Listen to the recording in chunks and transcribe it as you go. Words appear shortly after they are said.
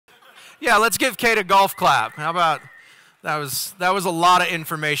Yeah, let's give Kate a golf clap. How about that was a lot of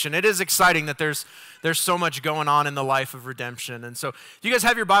information. It is exciting that there's so much going on in the life of redemption. And so, if you guys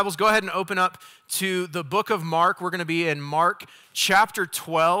have your Bibles, go ahead and open up to the book of Mark. We're going to be in Mark chapter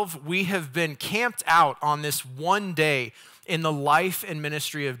 12. We have been camped out on this one day in the life and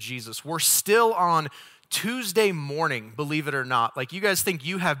ministry of Jesus. We're still on Tuesday morning, believe it or not. Like, you guys think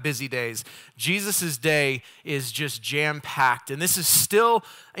you have busy days. Jesus' day is just jam-packed. And this is still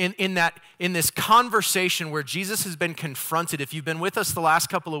in this conversation where Jesus has been confronted. If you've been with us the last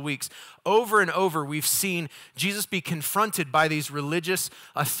couple of weeks, over and over, we've seen Jesus be confronted by these religious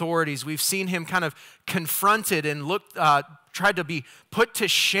authorities. We've seen him kind of confronted and tried to be put to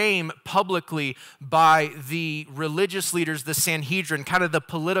shame publicly by the religious leaders, the Sanhedrin, kind of the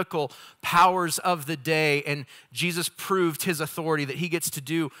political powers of the day. And Jesus proved his authority, that he gets to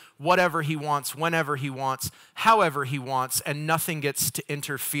do whatever he wants, whenever he wants, however he wants, and nothing gets to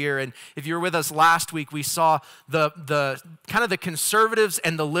interfere. And if you were with us last week, we saw the kind of the conservatives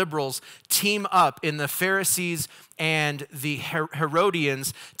and the liberals team up in the Pharisees and the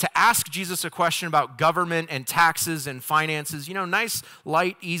Herodians to ask Jesus a question about government and taxes and finances. You know, nice,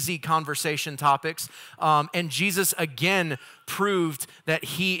 light, easy conversation topics. And Jesus again proved that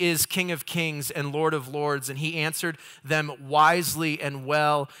he is King of Kings and Lord of Lords, and he answered them wisely and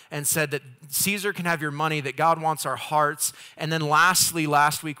well and said that Caesar can have your money, that God wants our hearts. And then lastly,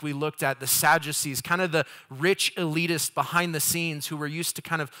 last week we looked at the Sadducees, kind of the rich elitists behind the scenes who were used to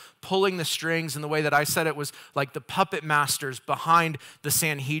kind of pulling the strings, in the way that I said it was like the puppet masters behind the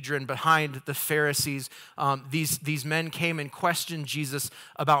Sanhedrin, behind the Pharisees. These men came and questioned Jesus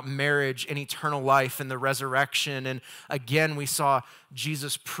about marriage and eternal life and the resurrection. And again, we saw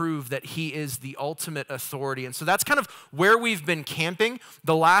Jesus prove that he is the ultimate authority. And so that's kind of where we've been camping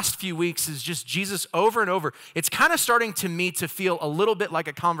the last few weeks, is just Jesus over and over. It's kind of starting to me to feel a little bit like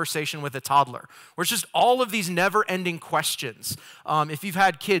a conversation with a toddler, where it's just all of these never-ending questions. If you've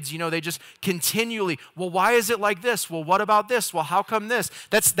had kids, you know, they just continually, well, why is it like this? Well, what about this? Well, how come this?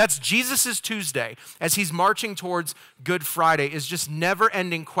 That's Jesus' Tuesday as he's marching towards Good Friday, is just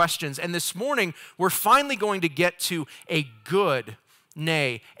never-ending questions. And this morning, we're finally going to get to a good,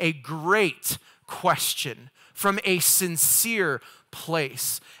 nay, a great question from a sincere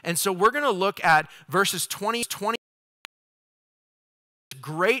place. And so we're going to look at verses 20.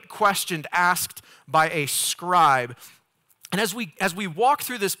 Great question asked by a scribe. And as we walk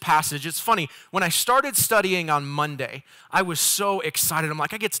through this passage, it's funny, when I started studying on Monday, I was so excited. I'm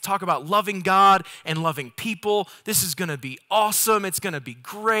like, I get to talk about loving God and loving people. This is going to be awesome. It's going to be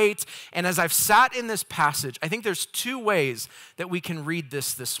great. And as I've sat in this passage, I think there's two ways that we can read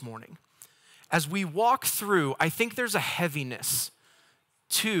this morning. As we walk through, I think there's a heaviness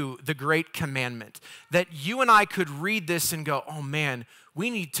to the great commandment, that you and I could read this and go, oh man, we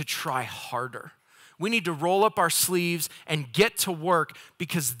need to try harder. We need to roll up our sleeves and get to work,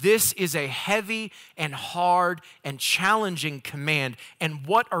 because this is a heavy and hard and challenging command. And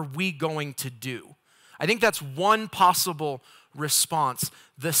what are we going to do? I think that's one possible response.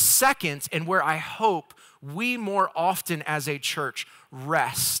 The second, and where I hope we more often as a church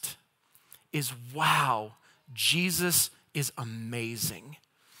rest, is wow, Jesus is amazing.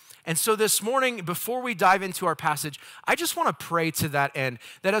 And so this morning, before we dive into our passage, I just want to pray to that end,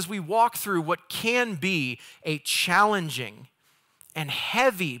 that as we walk through what can be a challenging and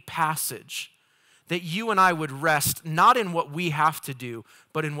heavy passage, that you and I would rest not in what we have to do,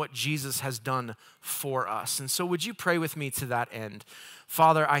 but in what Jesus has done for us. And so would you pray with me to that end?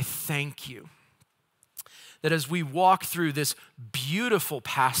 Father, I thank you that as we walk through this beautiful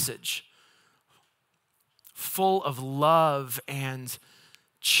passage, full of love and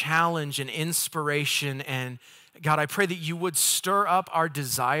challenge and inspiration, and God, I pray that you would stir up our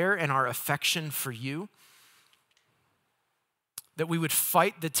desire and our affection for you, that we would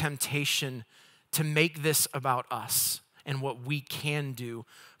fight the temptation to make this about us and what we can do,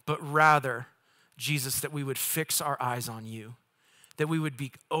 but rather, Jesus, that we would fix our eyes on you, that we would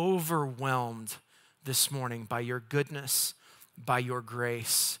be overwhelmed this morning by your goodness, by your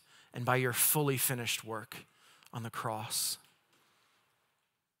grace, and by your fully finished work on the cross.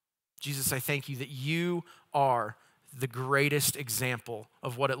 Jesus, I thank you that you are the greatest example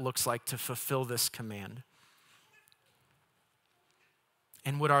of what it looks like to fulfill this command.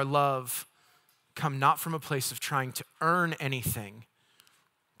 And would our love come not from a place of trying to earn anything,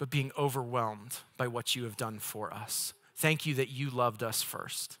 but being overwhelmed by what you have done for us. Thank you that you loved us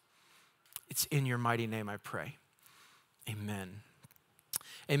first. It's in your mighty name I pray. Amen.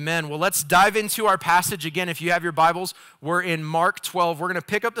 Amen. Well, let's dive into our passage again. If you have your Bibles, we're in Mark 12. We're going to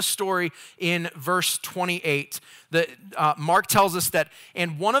pick up the story in verse 28. Mark tells us that,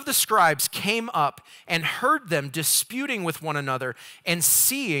 and one of the scribes came up and heard them disputing with one another, and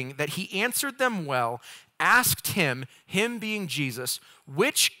seeing that he answered them well, asked him being Jesus,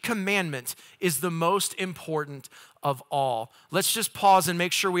 which commandment is the most important of all? Let's just pause and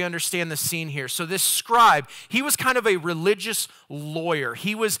make sure we understand the scene here. So this scribe, he was kind of a religious lawyer.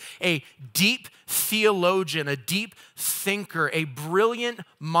 He was a deep theologian, a deep thinker, a brilliant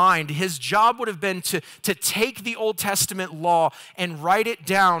mind. His job would have been to take the Old Testament law and write it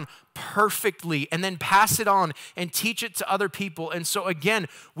down perfectly and then pass it on and teach it to other people. And so again,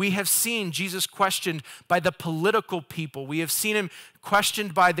 we have seen Jesus questioned by the political people. We have seen him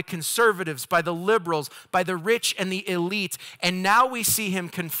questioned by the conservatives, by the liberals, by the rich and the elite. And now we see him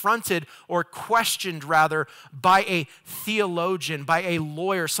confronted, or questioned rather, by a theologian, by a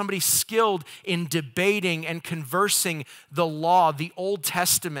lawyer, somebody skilled in debating and conversing the law, the Old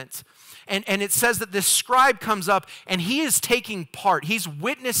Testament. And it says that this scribe comes up and he is taking part. He's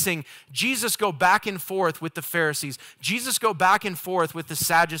witnessing Jesus go back and forth with the Pharisees, Jesus go back and forth with the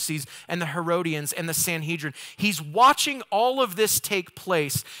Sadducees and the Herodians and the Sanhedrin. He's watching all of this take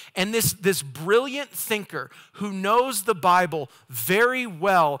place. And this brilliant thinker who knows the Bible very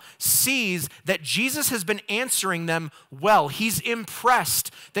well sees that Jesus has been answering them well. He's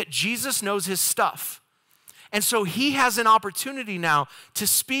impressed that Jesus knows his stuff. And so he has an opportunity now to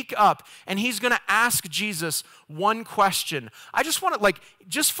speak up, and he's going to ask Jesus one question. I just want to,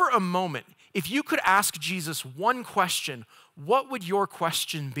 just for a moment, if you could ask Jesus one question, what would your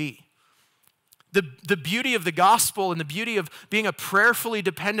question be? The beauty of the gospel and the beauty of being a prayerfully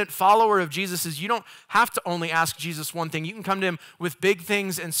dependent follower of Jesus is you don't have to only ask Jesus one thing. You can come to him with big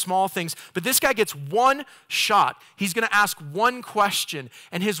things and small things. But this guy gets one shot. He's going to ask one question.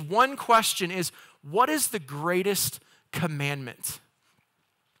 And his one question is, what is the greatest commandment?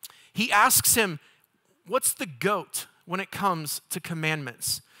 He asks him, what's the GOAT when it comes to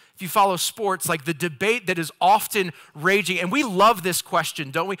commandments? If you follow sports, like the debate that is often raging, and we love this question,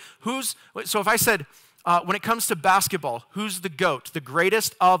 don't we? So if I said, when it comes to basketball, who's the GOAT, the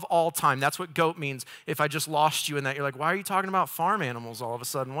greatest of all time? That's what GOAT means. If I just lost you in that, you're like, why are you talking about farm animals all of a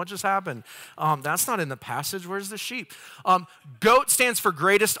sudden? What just happened? That's not in the passage. Where's the sheep? GOAT stands for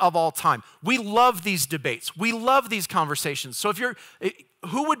greatest of all time. We love these debates. We love these conversations. So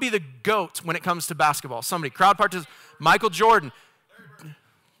who would be the GOAT when it comes to basketball? Somebody, crowd participant, Michael Jordan.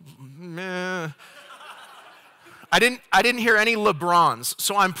 I didn't hear any LeBrons,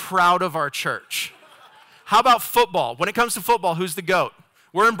 so I'm proud of our church. How about football? When it comes to football, who's the GOAT?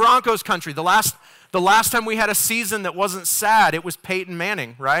 We're in Broncos country. The last time we had a season that wasn't sad, it was Peyton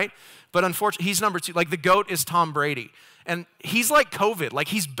Manning, right? But unfortunately, he's number 2. The GOAT is Tom Brady. And he's like COVID.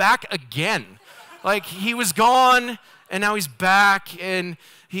 He's back again. He was gone, and now he's back, and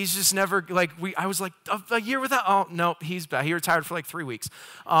he's just never, I was like, a year without, oh, no, he's back. He retired for 3 weeks.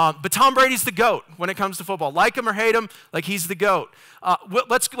 But Tom Brady's the GOAT when it comes to football. Like him or hate him, he's the GOAT.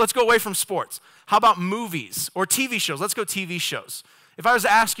 Let's go away from sports. How about movies or TV shows? Let's go TV shows. If I was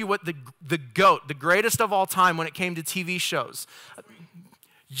to ask you what the GOAT, the greatest of all time when it came to TV shows,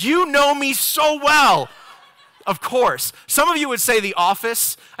 you know me so well. Of course. Some of you would say The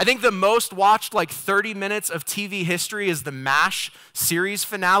Office. I think the most watched 30 minutes of TV history is the MASH series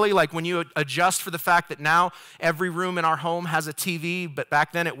finale. When you adjust for the fact that now every room in our home has a TV, but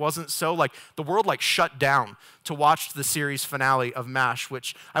back then it wasn't so. The world shut down to watch the series finale of MASH,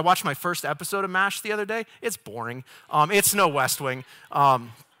 which I watched my first episode of MASH the other day. It's boring. It's no West Wing.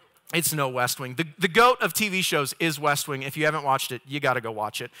 It's no West Wing. The GOAT of TV shows is West Wing. If you haven't watched it, you got to go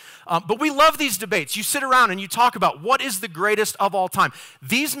watch it. But we love these debates. You sit around and you talk about what is the greatest of all time.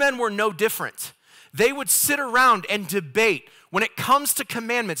 These men were no different. They would sit around and debate. When it comes to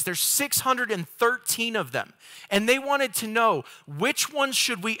commandments, there's 613 of them. And they wanted to know, which ones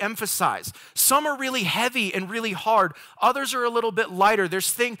should we emphasize? Some are really heavy and really hard. Others are a little bit lighter.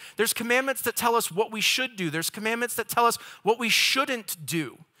 There's commandments that tell us what we should do. There's commandments that tell us what we shouldn't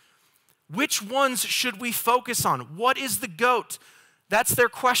do. Which ones should we focus on? What is the GOAT? That's their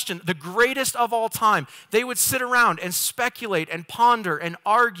question, the greatest of all time. They would sit around and speculate and ponder and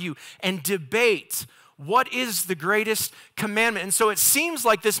argue and debate. What is the greatest commandment? And so it seems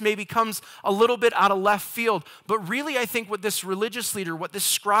like this maybe comes a little bit out of left field, but really I think what this religious leader, what this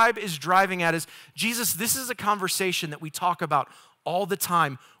scribe is driving at is, Jesus, this is a conversation that we talk about all the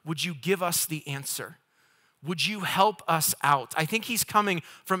time. Would you give us the answer? Would you help us out? I think he's coming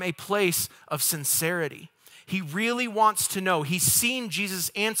from a place of sincerity. He really wants to know. He's seen Jesus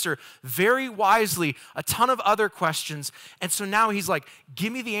answer very wisely a ton of other questions. And so now he's like,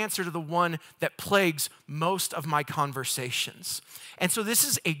 give me the answer to the one that plagues most of my conversations. And so this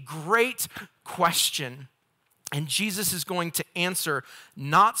is a great question. And Jesus is going to answer,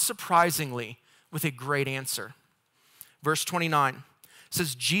 not surprisingly, with a great answer. Verse 29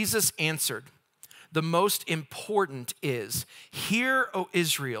 says, Jesus answered, the most important is, hear, O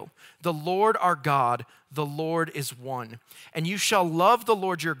Israel, the Lord our God, the Lord is one. And you shall love the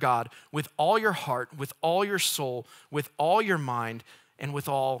Lord your God with all your heart, with all your soul, with all your mind, and with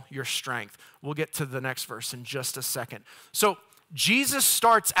all your strength. We'll get to the next verse in just a second. So Jesus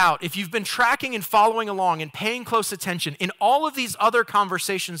starts out, if you've been tracking and following along and paying close attention, in all of these other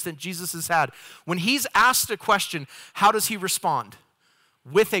conversations that Jesus has had, when he's asked a question, how does he respond?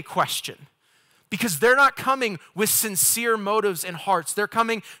 With a question. Because they're not coming with sincere motives and hearts. They're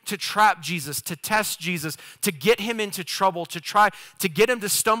coming to trap Jesus, to test Jesus, to get him into trouble, to try to get him to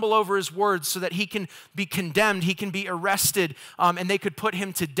stumble over his words so that he can be condemned, he can be arrested, and they could put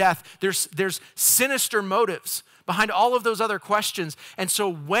him to death. There's sinister motives behind all of those other questions. And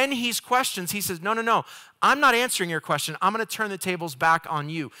so when he's questions, he says, no, I'm not answering your question. I'm going to turn the tables back on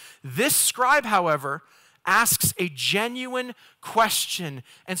you. This scribe, however, asks a genuine question.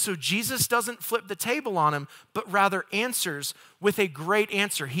 And so Jesus doesn't flip the table on him, but rather answers with a great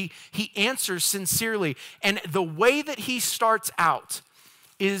answer. He answers sincerely. And the way that he starts out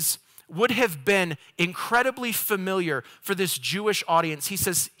would have been incredibly familiar for this Jewish audience. He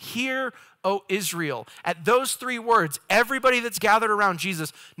says, hear, O Israel. At those three words, everybody that's gathered around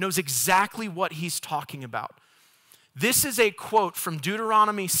Jesus knows exactly what he's talking about. This is a quote from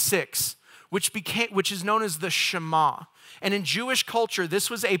Deuteronomy 6, which is known as the Shema. And in Jewish culture, this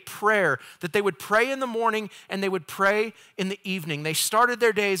was a prayer that they would pray in the morning and they would pray in the evening. They started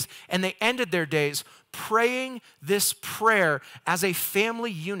their days and they ended their days praying this prayer as a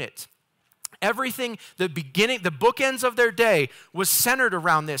family unit. Everything, the bookends of their day was centered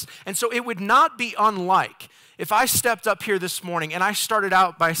around this. And so it would not be unlike if I stepped up here this morning and I started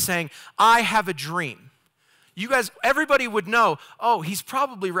out by saying, I have a dream. You guys, everybody would know, oh, he's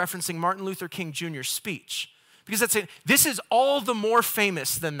probably referencing Martin Luther King Jr.'s speech. Because this is all the more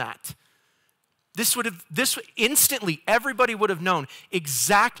famous than that. Instantly, everybody would have known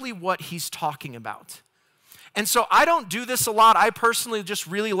exactly what he's talking about. And so I don't do this a lot. I personally just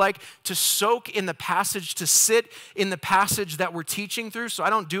really like to soak in the passage, to sit in the passage that we're teaching through. So I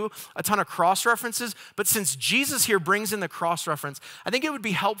don't do a ton of cross references. But since Jesus here brings in the cross reference, I think it would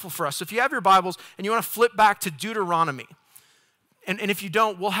be helpful for us. So if you have your Bibles and you want to flip back to Deuteronomy, and if you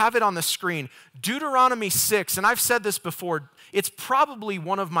don't, we'll have it on the screen. Deuteronomy 6, and I've said this before, it's probably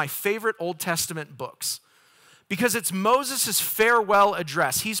one of my favorite Old Testament books. Because it's Moses' farewell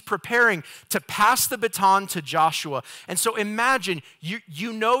address. He's preparing to pass the baton to Joshua. And so imagine,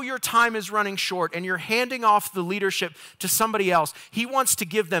 you know your time is running short and you're handing off the leadership to somebody else. He wants to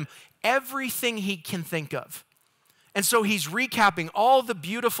give them everything he can think of. And so he's recapping all the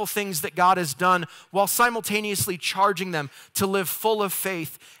beautiful things that God has done while simultaneously charging them to live full of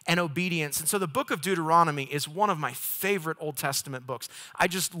faith and obedience. And so the book of Deuteronomy is one of my favorite Old Testament books. I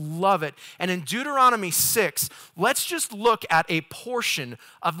just love it. And in Deuteronomy 6, let's just look at a portion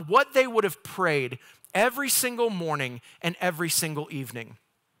of what they would have prayed every single morning and every single evening.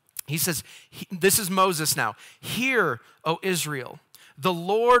 He says, this is Moses now. Hear, O Israel, the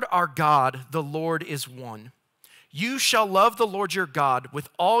Lord our God, the Lord is one. You shall love the Lord your God with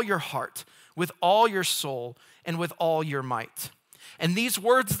all your heart, with all your soul, and with all your might. And these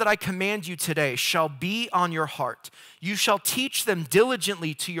words that I command you today shall be on your heart. You shall teach them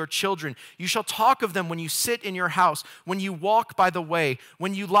diligently to your children. You shall talk of them when you sit in your house, when you walk by the way,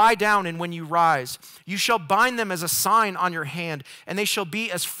 when you lie down and when you rise. You shall bind them as a sign on your hand, and they shall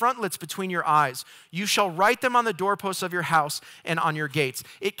be as frontlets between your eyes. You shall write them on the doorposts of your house and on your gates.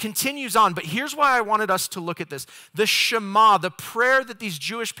 It continues on, but here's why I wanted us to look at this. The Shema, the prayer that these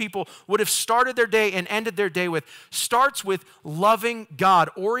Jewish people would have started their day and ended their day with, starts with loving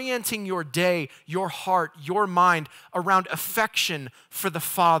God, orienting your day, your heart, your mind around affection for the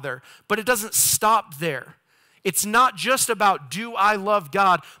Father. But it doesn't stop there. It's not just about, do I love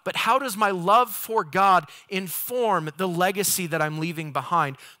God, but how does my love for God inform the legacy that I'm leaving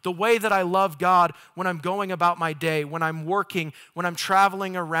behind? The way that I love God when I'm going about my day, when I'm working, when I'm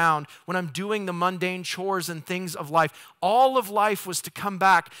traveling around, when I'm doing the mundane chores and things of life. All of life was to come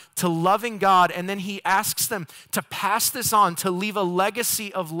back to loving God, and then he asks them to pass this on, to leave a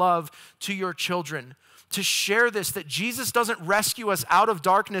legacy of love to your children. to share this, that Jesus doesn't rescue us out of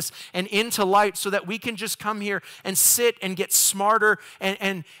darkness and into light so that we can just come here and sit and get smarter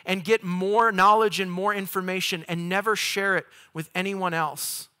and get more knowledge and more information and never share it with anyone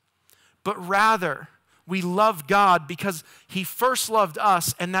else. But rather, we love God because he first loved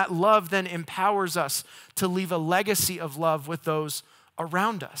us, and that love then empowers us to leave a legacy of love with those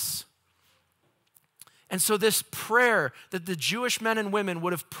around us. And so this prayer that the Jewish men and women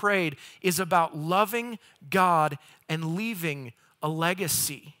would have prayed is about loving God and leaving a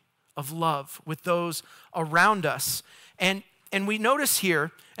legacy of love with those around us. And we notice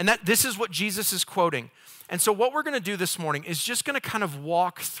here, and that this is what Jesus is quoting. And so what we're going to do this morning is just going to kind of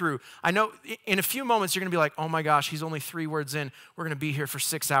walk through. I know in a few moments you're going to be like, oh my gosh, he's only 3 words in. We're going to be here for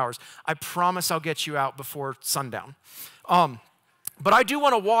 6 hours. I promise I'll get you out before sundown. But I do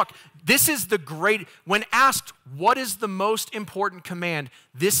want to walk. This is the great, when asked what is the most important command,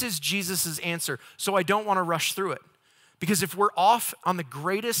 this is Jesus' answer. So I don't want to rush through it. Because if we're off on the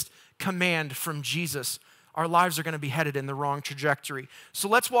greatest command from Jesus, our lives are going to be headed in the wrong trajectory. So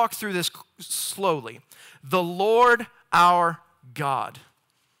let's walk through this slowly. The Lord our God.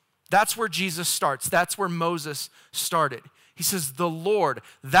 That's where Jesus starts. That's where Moses started. He says, the Lord.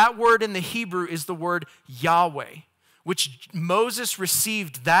 That word in the Hebrew is the word Yahweh, which Moses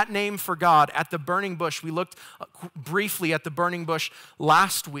received that name for God at the burning bush. We looked briefly at the burning bush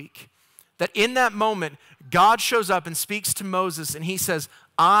last week. That in that moment, God shows up and speaks to Moses, and he says,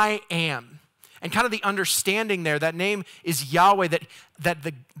 I am. And kind of the understanding there, that name is Yahweh,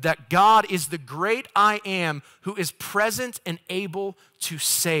 that God is the great I am who is present and able to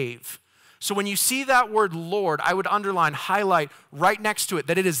save. So when you see that word Lord, I would underline, highlight right next to it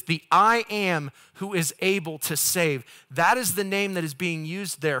that it is the I am who is able to save. That is the name that is being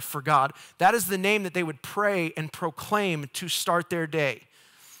used there for God. That is the name that they would pray and proclaim to start their day.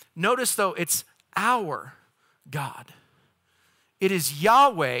 Notice though, it's our God. It is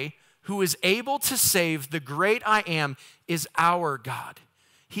Yahweh who is able to save. The great I am is our God.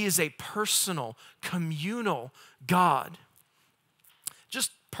 He is a personal, communal God. Just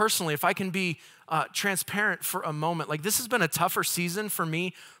personally, if I can be transparent for a moment, like this has been a tougher season for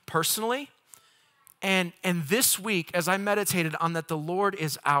me personally. And this week, as I meditated on that the Lord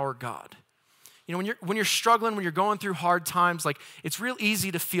is our God. You know, when you're struggling, when you're going through hard times, like it's real easy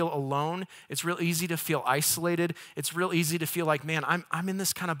to feel alone. It's real easy to feel isolated. It's real easy to feel like, man, I'm in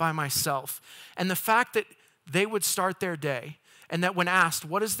this kind of by myself. And the fact that they would start their day and that when asked,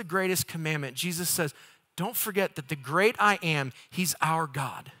 what is the greatest commandment? Jesus says, don't forget that the great I am, he's our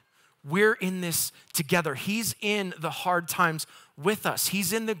God. We're in this together. He's in the hard times with us.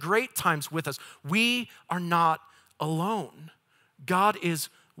 He's in the great times with us. We are not alone. God is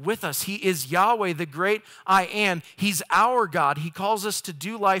with us. He is Yahweh, the great I am. He's our God. He calls us to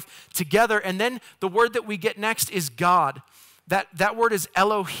do life together. And then the word that we get next is God. That word is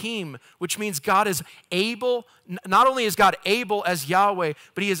Elohim, which means God is able. Not only is God able as Yahweh,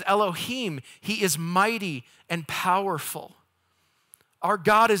 but he is Elohim. He is mighty and powerful. Our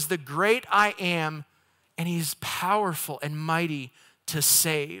God is the great I am, and he's powerful and mighty to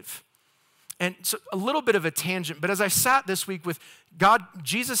save. And so a little bit of a tangent, but as I sat this week with God,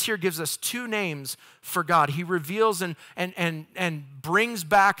 Jesus here gives us 2 names for God. He reveals and brings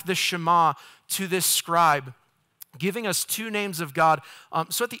back the Shema to this scribe, giving us 2 names of God.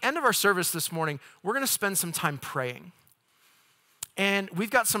 So at the end of our service this morning, we're going to spend some time praying. And we've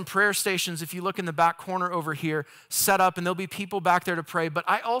got some prayer stations, if you look in the back corner over here, set up, and there'll be people back there to pray. But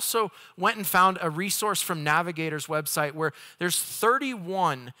I also went and found a resource from Navigator's website where there's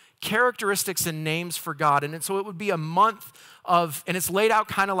 31 characteristics and names for God. And so it would be a month of, and it's laid out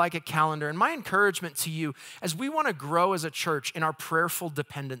kind of like a calendar. And my encouragement to you, as we want to grow as a church in our prayerful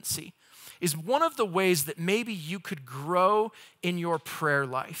dependency, is one of the ways that maybe you could grow in your prayer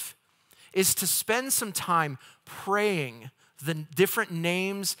life is to spend some time praying the different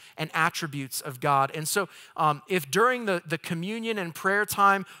names and attributes of God. And so if during the communion and prayer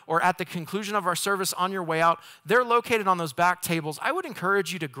time or at the conclusion of our service on your way out, they're located on those back tables, I would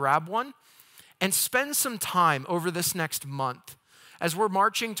encourage you to grab one and spend some time over this next month. As we're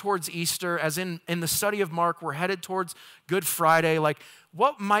marching towards Easter, as in the study of Mark, we're headed towards Good Friday, like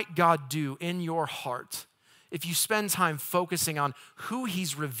what might God do in your heart if you spend time focusing on who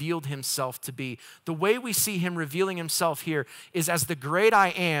he's revealed himself to be? The way we see him revealing himself here is as the great I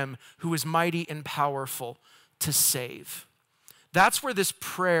am who is mighty and powerful to save. That's where this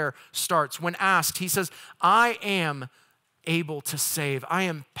prayer starts. When asked, he says, I am able to save. I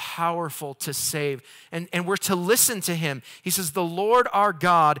am powerful to save. And we're to listen to him. He says, the Lord our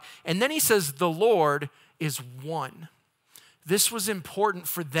God. And then he says, the Lord is one. This was important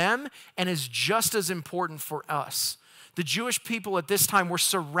for them and is just as important for us. The Jewish people at this time were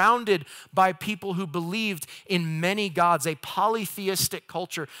surrounded by people who believed in many gods, a polytheistic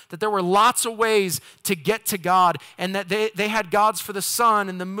culture, that there were lots of ways to get to God, and that they had gods for the sun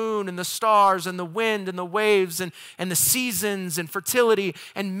and the moon and the stars and the wind and the waves and the seasons and fertility,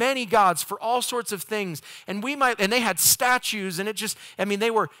 and many gods for all sorts of things. And they had statues, and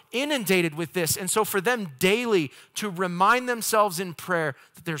they were inundated with this. And so for them daily to remind themselves in prayer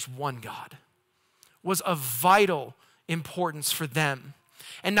that there's one God was of vital importance for them.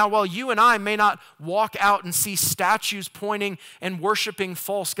 And now, while you and I may not walk out and see statues pointing and worshiping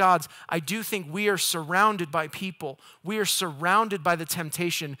false gods, I do think we are surrounded by people. We are surrounded by the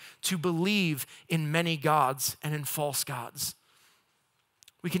temptation to believe in many gods and in false gods.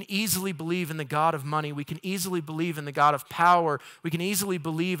 We can easily believe in the God of money. We can easily believe in the God of power. We can easily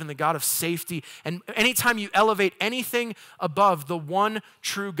believe in the God of safety. And anytime you elevate anything above the one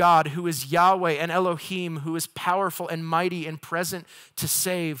true God who is Yahweh and Elohim, who is powerful and mighty and present to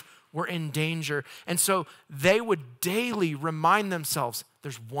save, we're in danger. And so they would daily remind themselves,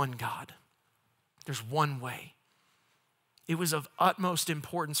 there's one God. There's one way. It was of utmost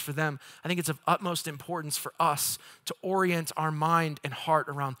importance for them. I think it's of utmost importance for us to orient our mind and heart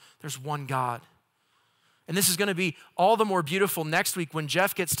around there's one God. And this is going to be all the more beautiful next week when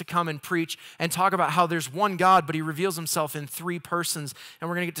Jeff gets to come and preach and talk about how there's one God, but he reveals himself in three persons. And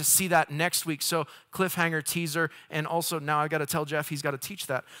we're going to get to see that next week. So cliffhanger, teaser, and also now I got to tell Jeff he's got to teach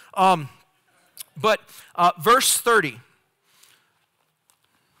that. Verse 30.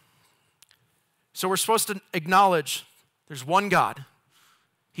 So we're supposed to acknowledge there's one God.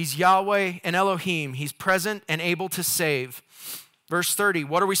 He's Yahweh and Elohim. He's present and able to save. Verse 30,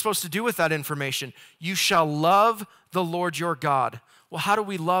 what are we supposed to do with that information? You shall love the Lord your God. Well, how do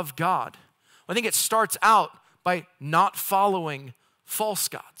we love God? Well, I think it starts out by not following false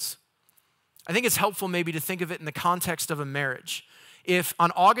gods. I think it's helpful maybe to think of it in the context of a marriage. If on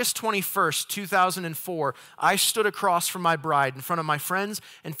August 21st, 2004, I stood across from my bride in front of my friends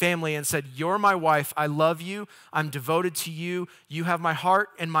and family and said, you're my wife, I love you, I'm devoted to you, you have my heart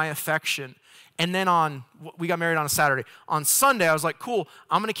and my affection. And then we got married on a Saturday. On Sunday, I was like, cool,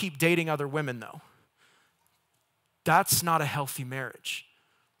 I'm going to keep dating other women though. That's not a healthy marriage.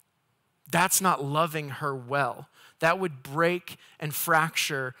 That's not loving her well. That would break and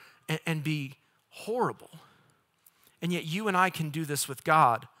fracture and be horrible. And yet you and I can do this with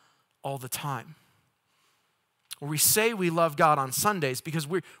God all the time. Where we say we love God on Sundays because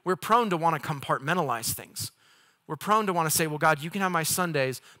we're prone to want to compartmentalize things. We're prone to want to say, well, God, you can have my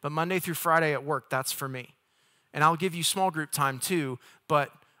Sundays, but Monday through Friday at work, that's for me. And I'll give you small group time too,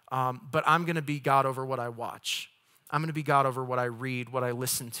 but I'm going to be God over what I watch. I'm going to be God over what I read, what I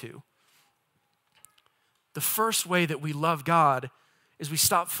listen to. The first way that we love God is we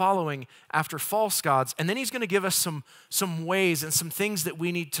stop following after false gods. And then he's going to give us some ways and some things that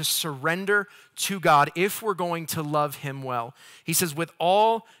we need to surrender to God if we're going to love him well. He says, with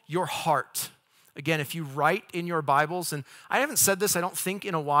all your heart. Again, if you write in your Bibles, and I haven't said this, I don't think,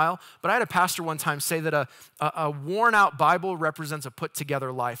 in a while, but I had a pastor one time say that a worn-out Bible represents a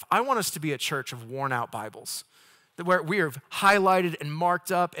put-together life. I want us to be a church of worn-out Bibles, where we are highlighted and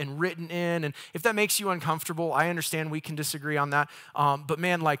marked up and written in. And if that makes you uncomfortable, I understand we can disagree on that. But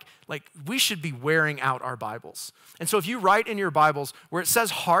man, like we should be wearing out our Bibles. And so if you write in your Bibles where it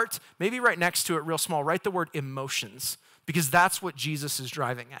says heart, maybe right next to it real small, write the word emotions, because that's what Jesus is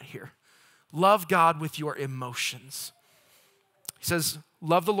driving at here. Love God with your emotions. He says,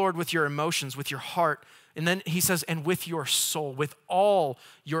 love the Lord with your emotions, with your heart. And then he says, and with your soul, with all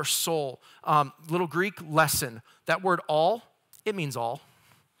your soul. Little Greek lesson. That word all, it means all.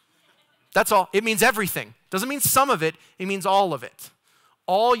 That's all. It means everything. Doesn't mean some of it. It means all of it.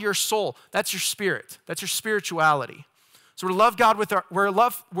 All your soul. That's your spirit. That's your spirituality. So we're to love God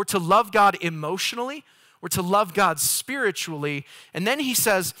we're to love God emotionally. We're to love God spiritually. And then he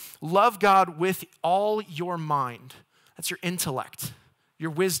says, love God with all your mind. That's your intellect, your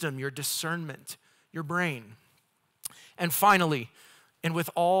wisdom, your discernment, your brain. And finally, and with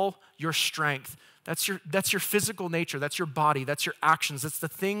all your strength. That's your physical nature. That's your body. That's your actions. That's the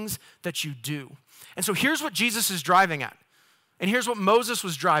things that you do. And so here's what Jesus is driving at. And here's what Moses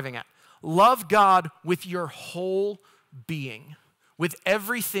was driving at. Love God with your whole being, with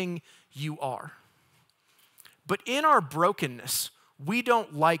everything you are. But in our brokenness, we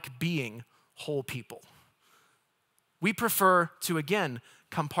don't like being whole people. We prefer to, again,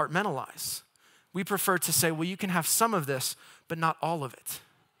 compartmentalize. We prefer to say, well, you can have some of this, but not all of it.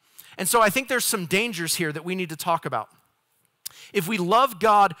 And so I think there's some dangers here that we need to talk about. If we love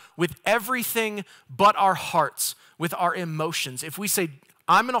God with everything but our hearts, with our emotions, if we say,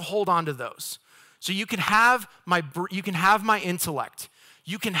 I'm going to hold on to those, so you can have my intellect,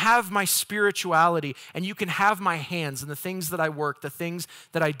 you can have my spirituality, and you can have my hands and the things that I work, the things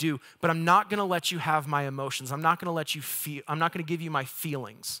that I do, but I'm not going to let you have my emotions. I'm not going to let you feel, I'm not going to give you my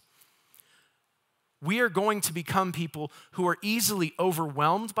feelings. We are going to become people who are easily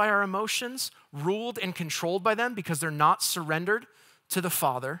overwhelmed by our emotions, ruled and controlled by them because they're not surrendered to the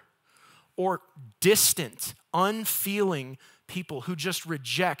Father, or distant, unfeeling people who just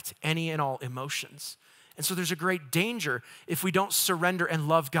reject any and all emotions. And so there's a great danger if we don't surrender and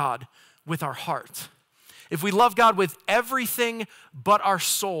love God with our heart. If we love God with everything but our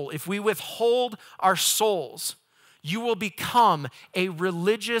soul, if we withhold our souls, you will become a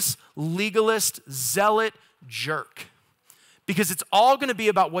religious, legalist, zealot jerk. Because it's all going to be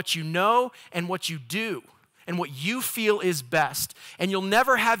about what you know and what you do and what you feel is best. And you'll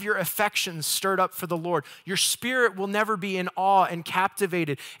never have your affections stirred up for the Lord. Your spirit will never be in awe and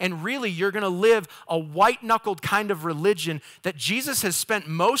captivated. And really, you're going to live a white-knuckled kind of religion that Jesus has spent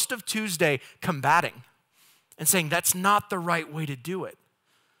most of Tuesday combating and saying, that's not the right way to do it.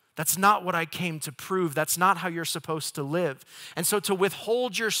 That's not what I came to prove. That's not how you're supposed to live. And so to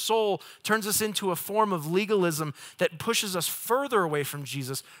withhold your soul turns us into a form of legalism that pushes us further away from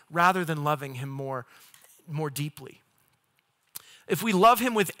Jesus rather than loving him more deeply. If we love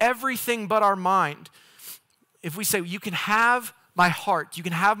him with everything but our mind, if we say, you can have my heart, you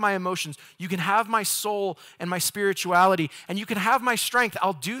can have my emotions, you can have my soul and my spirituality, and you can have my strength,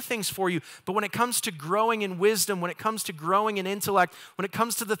 I'll do things for you. But when it comes to growing in wisdom, when it comes to growing in intellect, when it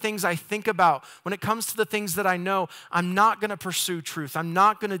comes to the things I think about, when it comes to the things that I know, I'm not going to pursue truth. I'm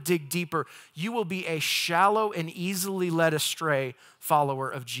not going to dig deeper. You will be a shallow and easily led astray follower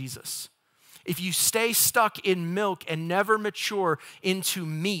of Jesus. If you stay stuck in milk and never mature into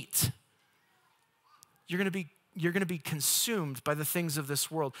meat, you're going to be consumed by the things of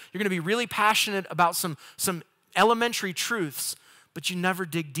this world. You're going to be really passionate about some elementary truths, but you never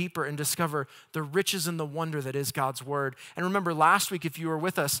dig deeper and discover the riches and the wonder that is God's word. And remember last week, if you were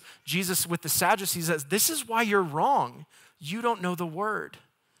with us, Jesus with the Sadducees says, this is why you're wrong. You don't know the word.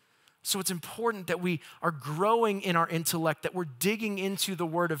 So it's important that we are growing in our intellect, that we're digging into the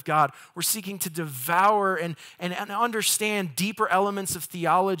Word of God. We're seeking to devour and understand deeper elements of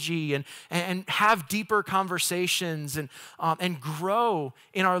theology and have deeper conversations and grow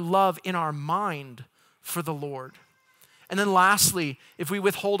in our love, in our mind for the Lord. And then lastly, if we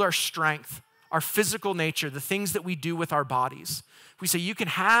withhold our strength, our physical nature, the things that we do with our bodies, if we say, you can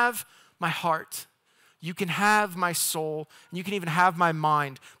have my heart, you can have my soul, and you can even have my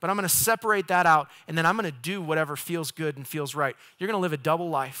mind, but I'm going to separate that out, and then I'm going to do whatever feels good and feels right. You're going to live a double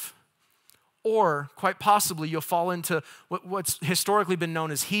life. Or, quite possibly, you'll fall into what's historically been known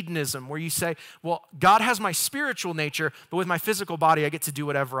as hedonism, where you say, well, God has my spiritual nature, but with my physical body, I get to do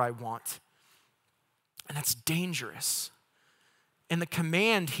whatever I want. And that's dangerous. And the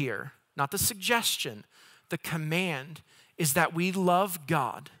command here, not the suggestion, the command is that we love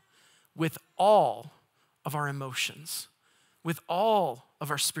God with all of our emotions, with all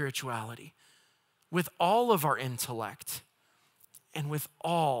of our spirituality, with all of our intellect, and with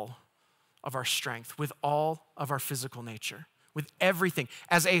all of our strength, with all of our physical nature, with everything,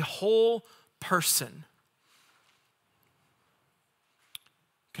 as a whole person.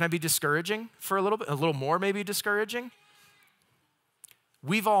 Can I be discouraging for a little bit? A little more maybe discouraging?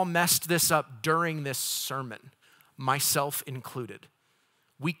 We've all messed this up during this sermon, myself included.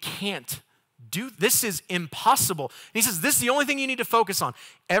 We can't this is impossible. And he says, this is the only thing you need to focus on.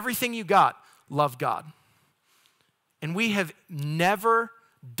 Everything you got, love God. And we have never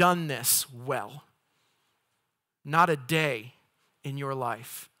done this well. Not a day in your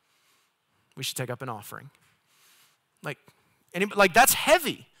life. We should take up an offering. Like that's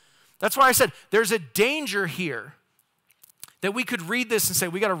heavy. That's why I said there's a danger here that we could read this and say,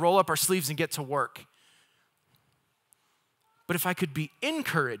 we got to roll up our sleeves and get to work. But if I could be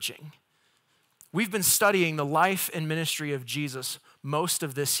encouraging, we've been studying the life and ministry of Jesus most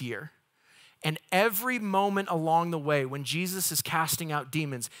of this year. And every moment along the way, when Jesus is casting out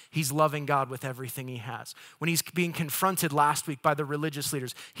demons, he's loving God with everything he has. When he's being confronted last week by the religious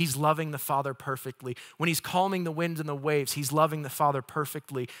leaders, he's loving the Father perfectly. When he's calming the wind and the waves, he's loving the Father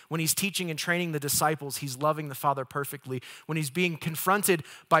perfectly. When he's teaching and training the disciples, he's loving the Father perfectly. When he's being confronted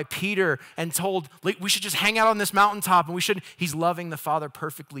by Peter and told, we should just hang out on this mountaintop and he's loving the Father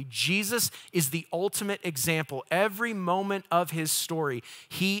perfectly. Jesus is the ultimate example. Every moment of his story,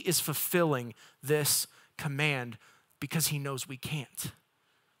 he is fulfilling this command because he knows we can't.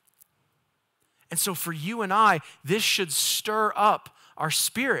 And so for you and I, this should stir up our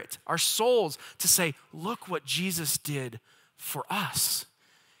spirit, our souls to say, look what Jesus did for us.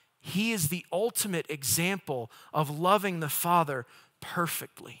 He is the ultimate example of loving the Father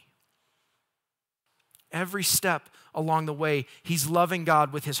perfectly. Every step along the way, he's loving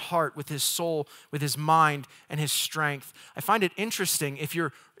God with his heart, with his soul, with his mind, and his strength. I find it interesting, if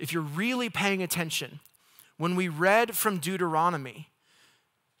you're really paying attention, when we read from Deuteronomy,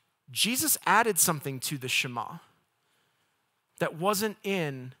 Jesus added something to the Shema that wasn't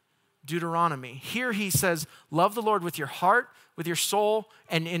in Deuteronomy. Here he says, love the Lord with your heart, with your soul,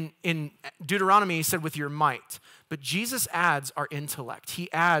 and in Deuteronomy he said with your might. But Jesus adds our intellect.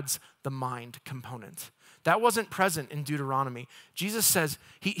 He adds the mind component. That wasn't present in Deuteronomy. Jesus says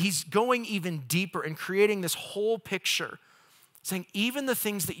he's going even deeper and creating this whole picture, saying even the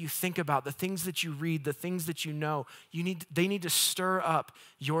things that you think about, the things that you read, the things that you know, they need to stir up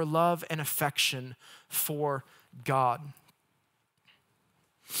your love and affection for God.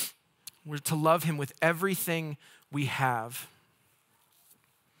 We're to love him with everything we have.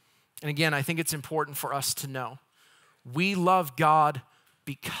 And again, I think it's important for us to know we love God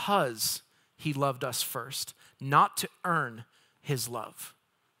because he loved us first, not to earn his love.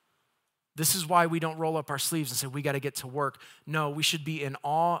 This is why we don't roll up our sleeves and say, we got to get to work. No, we should be in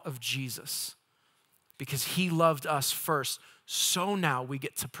awe of Jesus because he loved us first. So now we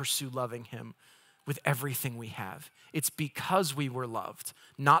get to pursue loving him with everything we have. It's because we were loved,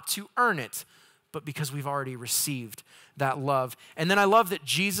 not to earn it, but because we've already received that love. And then I love that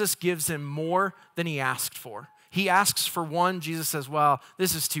Jesus gives him more than he asked for. He asks for one. Jesus says, well,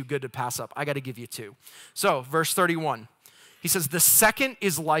 this is too good to pass up. I got to give you two. So verse 31, he says, the second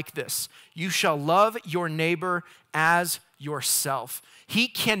is like this. You shall love your neighbor as yourself. He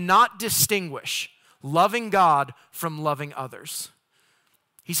cannot distinguish loving God from loving others.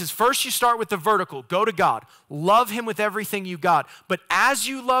 He says, first you start with the vertical. Go to God. Love him with everything you got. But as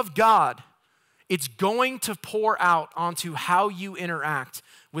you love God, it's going to pour out onto how you interact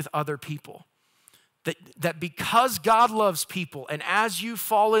with other people. That because God loves people, and as you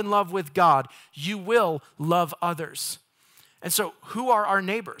fall in love with God, you will love others. And so, who are our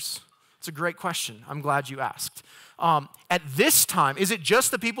neighbors? It's a great question. I'm glad you asked. At this time, is it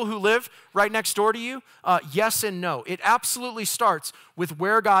just the people who live right next door to you? Yes and no. It absolutely starts with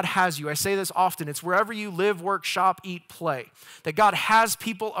where God has you. I say this often. It's wherever you live, work, shop, eat, play. That God has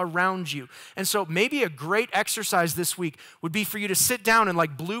people around you. And so maybe a great exercise this week would be for you to sit down and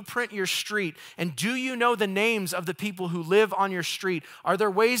like blueprint your street. And do you know the names of the people who live on your street? Are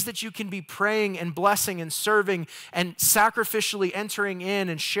there ways that you can be praying and blessing and serving and sacrificially entering in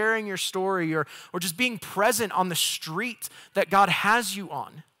and sharing your story or just being present on the street that God has you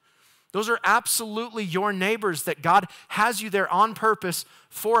on? Those are absolutely your neighbors that God has you there on purpose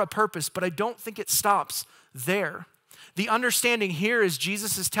for a purpose, but I don't think it stops there. The understanding here is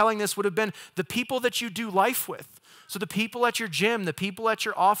Jesus is telling this would have been the people that you do life with. So the people at your gym, the people at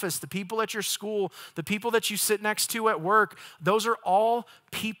your office, the people at your school, the people that you sit next to at work, those are all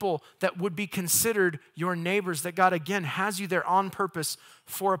people that would be considered your neighbors, that God, again, has you there on purpose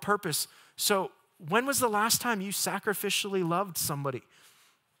for a purpose. So when was the last time you sacrificially loved somebody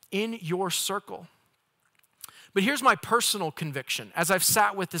in your circle? But here's my personal conviction as I've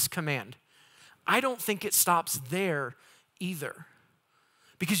sat with this command. I don't think it stops there either.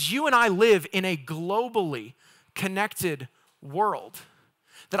 Because you and I live in a globally connected world.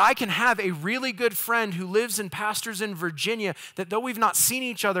 That I can have a really good friend who lives and pastors in Virginia, that though we've not seen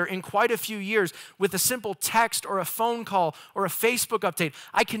each other in quite a few years, with a simple text or a phone call or a Facebook update,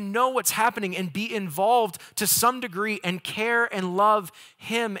 I can know what's happening and be involved to some degree and care and love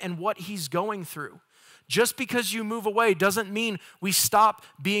him and what he's going through. Just because you move away doesn't mean we stop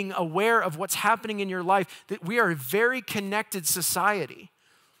being aware of what's happening in your life, that we are a very connected society.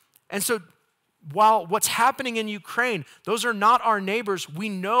 And so while what's happening in Ukraine, those are not our neighbors. We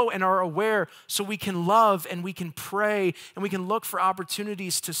know and are aware, so we can love and we can pray and we can look for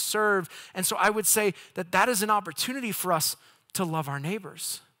opportunities to serve. And so I would say that that is an opportunity for us to love our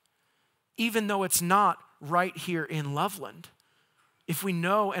neighbors, even though it's not right here in Loveland. If we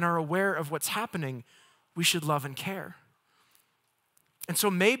know and are aware of what's happening, we should love and care. And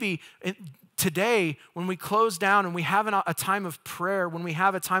so maybe today, when we close down and we have a time of prayer, when we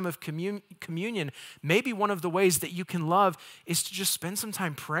have a time of communion, maybe one of the ways that you can love is to just spend some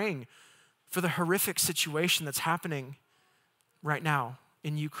time praying for the horrific situation that's happening right now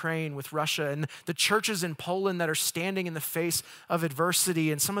in Ukraine with Russia and the churches in Poland that are standing in the face of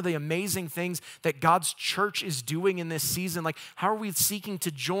adversity and some of the amazing things that God's church is doing in this season. Like, how are we seeking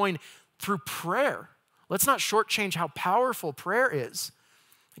to join through prayer? Let's not shortchange how powerful prayer is.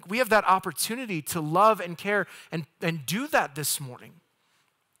 We have that opportunity to love and care and do that this morning.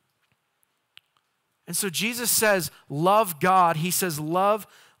 And so Jesus says, love God. He says, love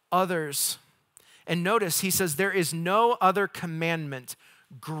others. And notice, he says, there is no other commandment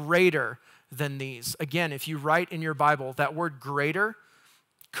greater than these. Again, if you write in your Bible, that word greater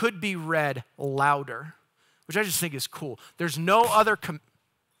could be read louder, which I just think is cool. There's no other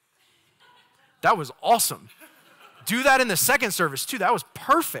That was awesome. Do that in the second service too. That was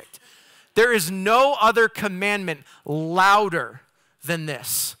perfect. There is no other commandment louder than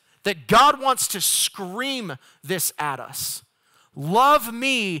this. That God wants to scream this at us. Love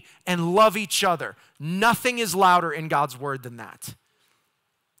me and love each other. Nothing is louder in God's word than that.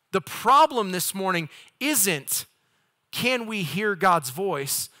 The problem this morning isn't, can we hear God's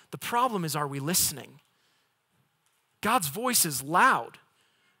voice? The problem is, are we listening? God's voice is loud.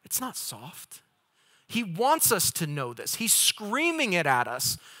 It's not soft. He wants us to know this. He's screaming it at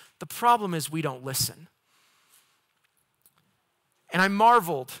us. The problem is we don't listen. And I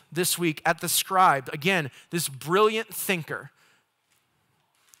marveled this week at the scribe, again, this brilliant thinker,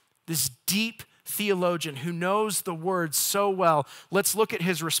 this deep theologian who knows the word so well. Let's look at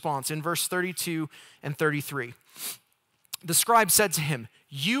his response in verse 32 and 33. The scribe said to him,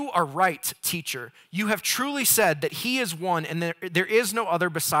 "You are right, teacher. You have truly said that he is one and there is no other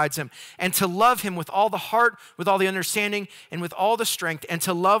besides him, and to love him with all the heart, with all the understanding, and with all the strength, and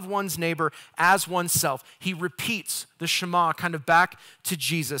to love one's neighbor as oneself." He repeats the Shema kind of back to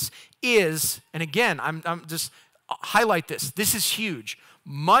Jesus. Is, and again, I'm just highlight this. This is huge.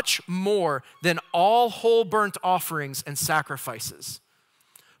 Much more than all whole burnt offerings and sacrifices.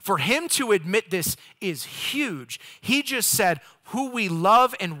 For him to admit this is huge. He just said who we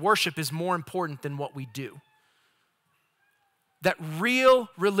love and worship is more important than what we do. That real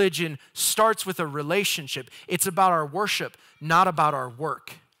religion starts with a relationship. It's about our worship, not about our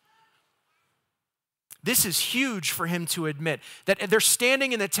work. This is huge for him to admit. That they're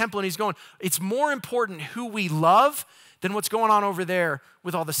standing in the temple and he's going, it's more important who we love than what's going on over there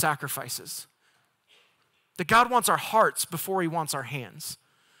with all the sacrifices. That God wants our hearts before he wants our hands.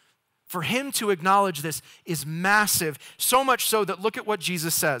 For him to acknowledge this is massive, so much so that look at what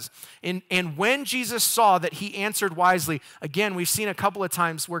Jesus says. And when Jesus saw that he answered wisely, again, we've seen a couple of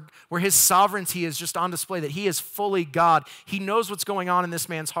times where his sovereignty is just on display, that he is fully God. He knows what's going on in this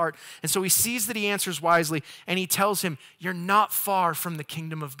man's heart. And so he sees that he answers wisely, and he tells him, "You're not far from the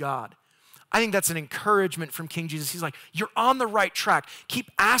kingdom of God." I think that's an encouragement from King Jesus. He's like, you're on the right track. Keep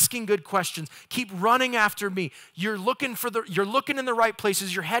asking good questions. Keep running after me. You're looking in the right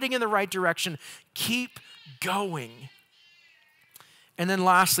places. You're heading in the right direction. Keep going. And then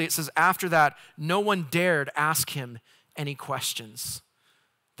lastly, it says, after that, no one dared ask him any questions.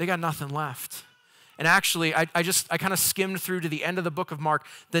 They got nothing left. And actually, I kind of skimmed through to the end of the book of Mark.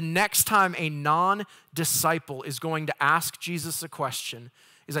 The next time a non-disciple is going to ask Jesus a question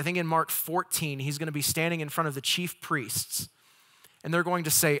is, I think in Mark 14, he's going to be standing in front of the chief priests, and they're going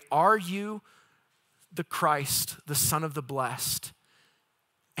to say, "Are you the Christ, the Son of the Blessed?"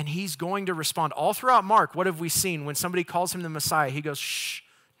 And he's going to respond. All throughout Mark, what have we seen? When somebody calls him the Messiah, he goes, "Shh,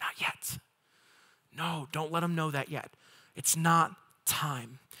 not yet. No, don't let them know that yet. It's not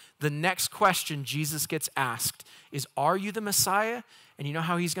time." The next question Jesus gets asked is, "Are you the Messiah?" And you know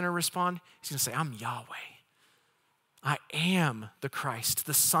how he's going to respond? He's going to say, "I'm Yahweh. I am the Christ,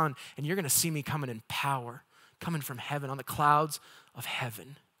 the Son, and you're going to see me coming in power, coming from heaven, on the clouds of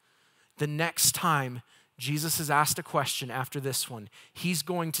heaven." The next time Jesus is asked a question after this one, he's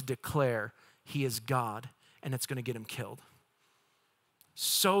going to declare he is God, and it's going to get him killed.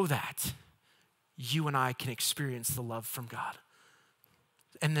 So that you and I can experience the love from God.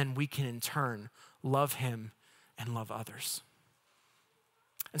 And then we can in turn love him and love others.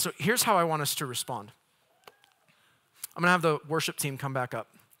 And so here's how I want us to respond. I'm going to have the worship team come back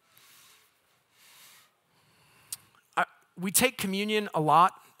up. We take communion a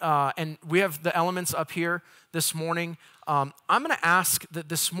lot, and we have the elements up here this morning. I'm going to ask that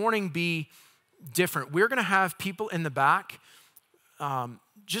this morning be different. We're going to have people in the back,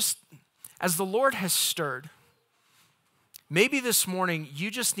 just as the Lord has stirred. Maybe this morning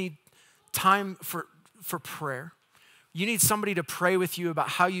you just need time for prayer. You need somebody to pray with you about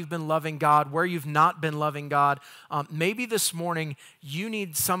how you've been loving God, where you've not been loving God. Maybe this morning you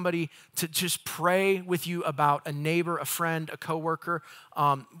need somebody to just pray with you about a neighbor, a friend, a coworker.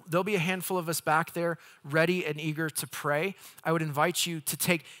 There'll be a handful of us back there ready and eager to pray. I would invite you to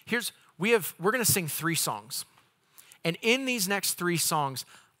take, we're going to sing 3 songs. And in these next 3 songs,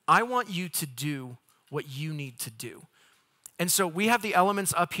 I want you to do what you need to do. And so we have the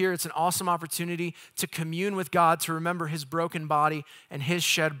elements up here. It's an awesome opportunity to commune with God, to remember his broken body and his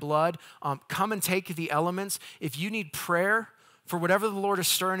shed blood. Come and take the elements. If you need prayer for whatever the Lord is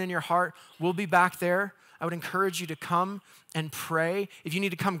stirring in your heart. We'll be back there. I would encourage you to come and pray. If you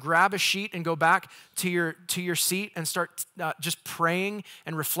need to come grab a sheet and go back to your seat and start just praying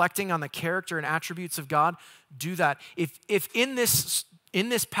and reflecting on the character and attributes of God, do that. If in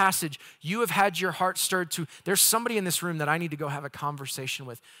this passage you have had your heart stirred to, there's somebody in this room that I need to go have a conversation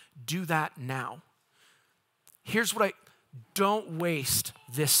with, do that now. Here's what don't waste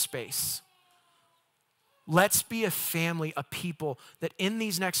this space. Let's be a family, a people that in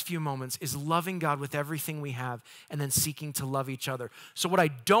these next few moments is loving God with everything we have and then seeking to love each other. So what I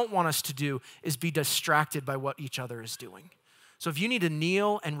don't want us to do is be distracted by what each other is doing. So if you need to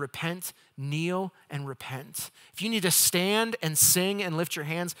kneel and repent, kneel and repent. If you need to stand and sing and lift your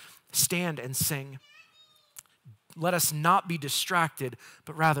hands, stand and sing. Let us not be distracted,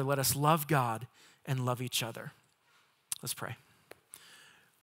 but rather let us love God and love each other. Let's pray.